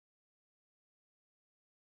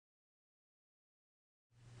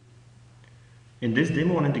In this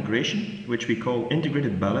demo on integration, which we call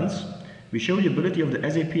Integrated Balance, we show the ability of the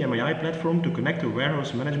SAP MII platform to connect a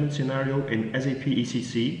warehouse management scenario in SAP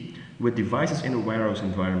ECC with devices in a warehouse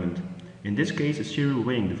environment, in this case a serial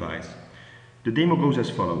weighing device. The demo goes as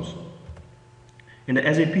follows. In the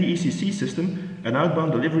SAP ECC system, an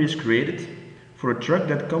outbound delivery is created for a truck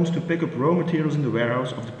that comes to pick up raw materials in the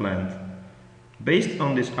warehouse of the plant. Based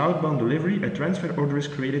on this outbound delivery, a transfer order is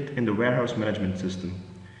created in the warehouse management system.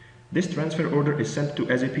 This transfer order is sent to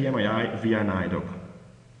SAP MII via an IDOC.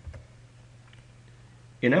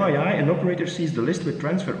 In MII, an operator sees the list with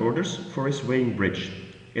transfer orders for his weighing bridge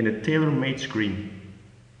in a tailor-made screen.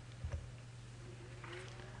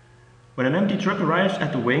 When an empty truck arrives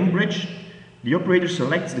at the weighing bridge, the operator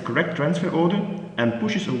selects the correct transfer order and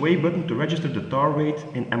pushes a weigh button to register the tar weight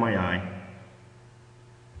in MII.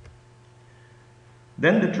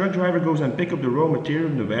 Then the truck driver goes and picks up the raw material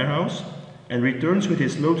in the warehouse and returns with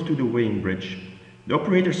his load to the weighing bridge. The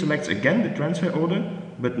operator selects again the transfer order,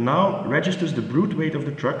 but now registers the brute weight of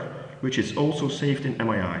the truck, which is also saved in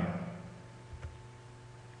MII.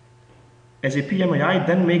 SAP MII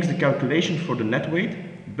then makes the calculation for the net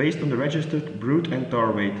weight based on the registered brute and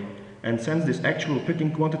tar weight and sends this actual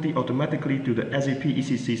picking quantity automatically to the SAP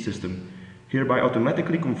ECC system, hereby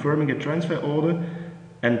automatically confirming a transfer order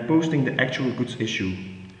and posting the actual goods issue.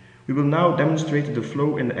 We will now demonstrate the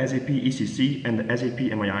flow in the SAP ECC and the SAP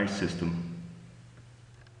MII system.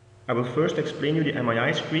 I will first explain you the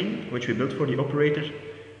MII screen, which we built for the operator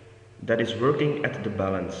that is working at the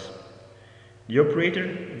balance. The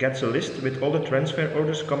operator gets a list with all the transfer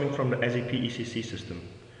orders coming from the SAP ECC system.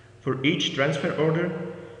 For each transfer order,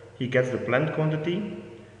 he gets the planned quantity,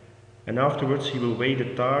 and afterwards he will weigh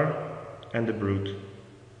the tar and the brute.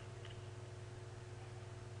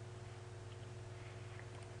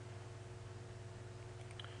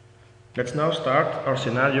 Let's now start our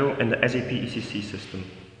scenario in the SAP ECC system.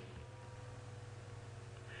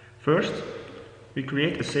 First, we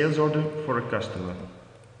create a sales order for a customer.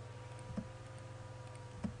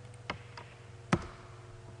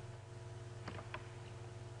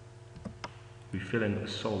 We fill in a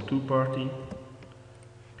sole to party,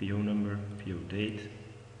 PO number, PO date.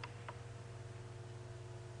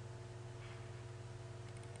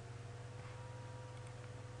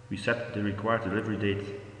 We set the required delivery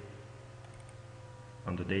date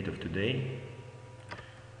on the date of today.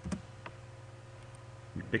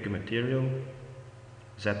 We pick a material,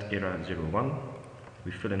 Z era 01.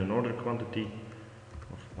 We fill in an order quantity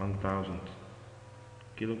of 1000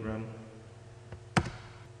 kilogram.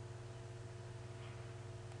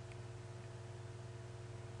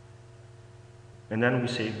 And then we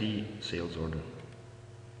save the sales order.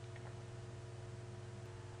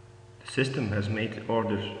 The system has made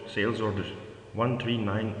sales order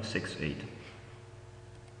 13968.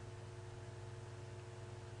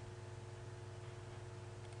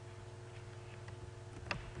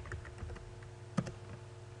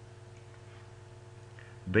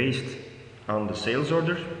 Based on the sales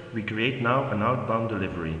order, we create now an outbound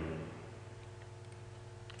delivery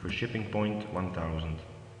for shipping point 1000.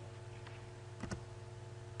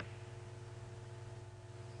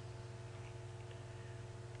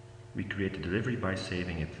 We create the delivery by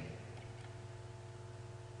saving it.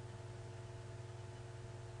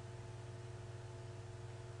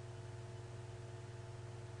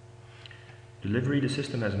 Delivery the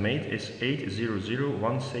system has made is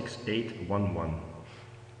 800168811.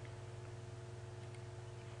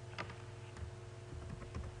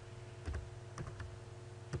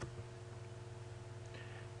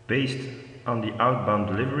 Based on the outbound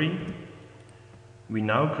delivery, we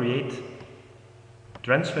now create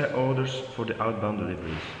transfer orders for the outbound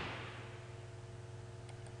deliveries.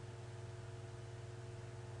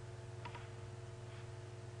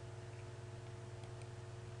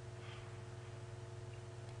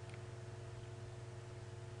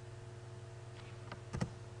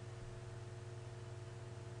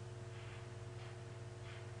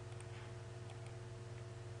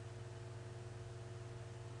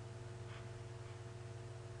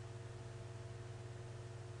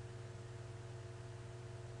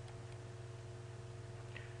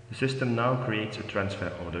 The system now creates a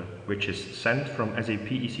transfer order, which is sent from SAP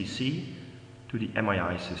ECC to the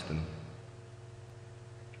MII system.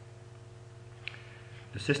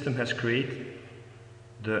 The system has created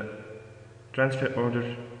the transfer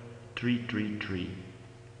order 333.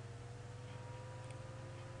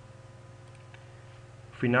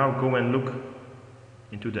 If we now go and look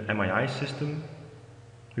into the MII system,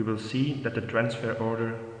 we will see that the transfer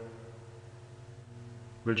order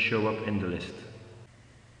will show up in the list.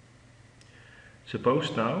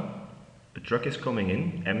 Suppose now the truck is coming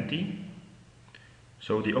in empty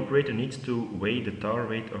So the operator needs to weigh the tar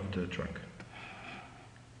weight of the truck.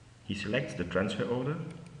 He selects the transfer order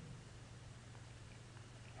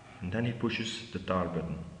and then he pushes the tar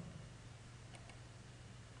button.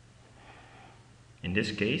 In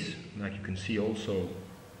this case, like you can see also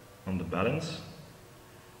on the balance,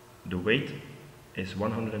 the weight is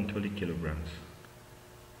 120 kilograms.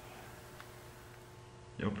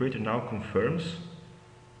 The operator now confirms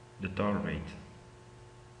the tar weight.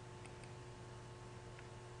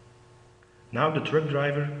 Now the truck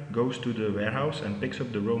driver goes to the warehouse and picks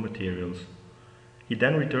up the raw materials. He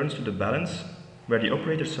then returns to the balance, where the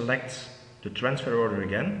operator selects the transfer order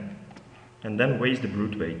again and then weighs the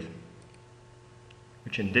brute weight,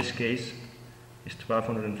 which in this case is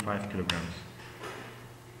 1205 kilograms.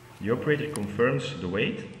 The operator confirms the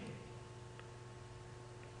weight,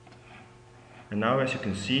 and now, as you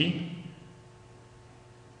can see,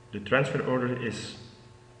 the transfer order is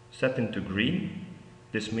set into green.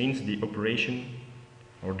 This means the operation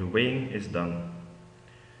or the weighing is done.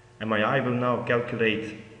 MII will now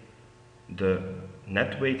calculate the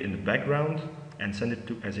net weight in the background and send it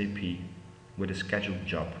to SAP with a scheduled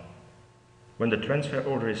job. When the transfer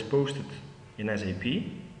order is posted in SAP,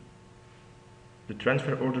 the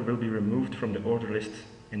transfer order will be removed from the order list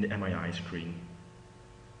in the MII screen.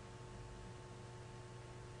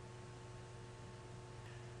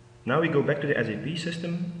 Now we go back to the SAP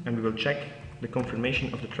system and we will check the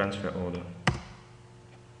confirmation of the transfer order.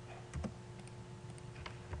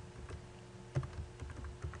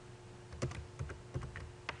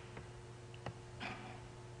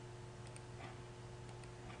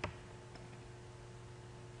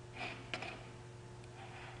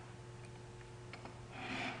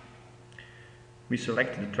 We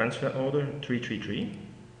select the transfer order 333.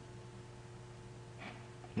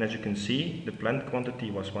 And as you can see, the planned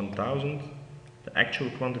quantity was 1000, the actual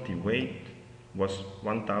quantity weight was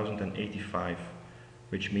 1085,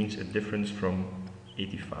 which means a difference from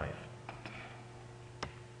 85.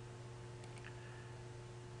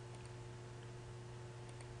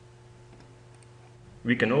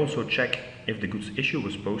 We can also check if the goods issue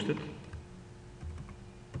was posted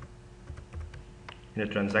in a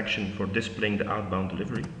transaction for displaying the outbound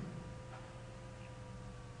delivery.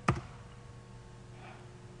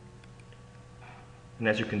 And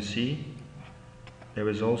as you can see, there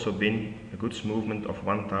has also been a goods movement of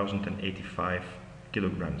 1085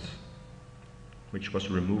 kilograms, which was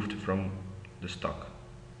removed from the stock.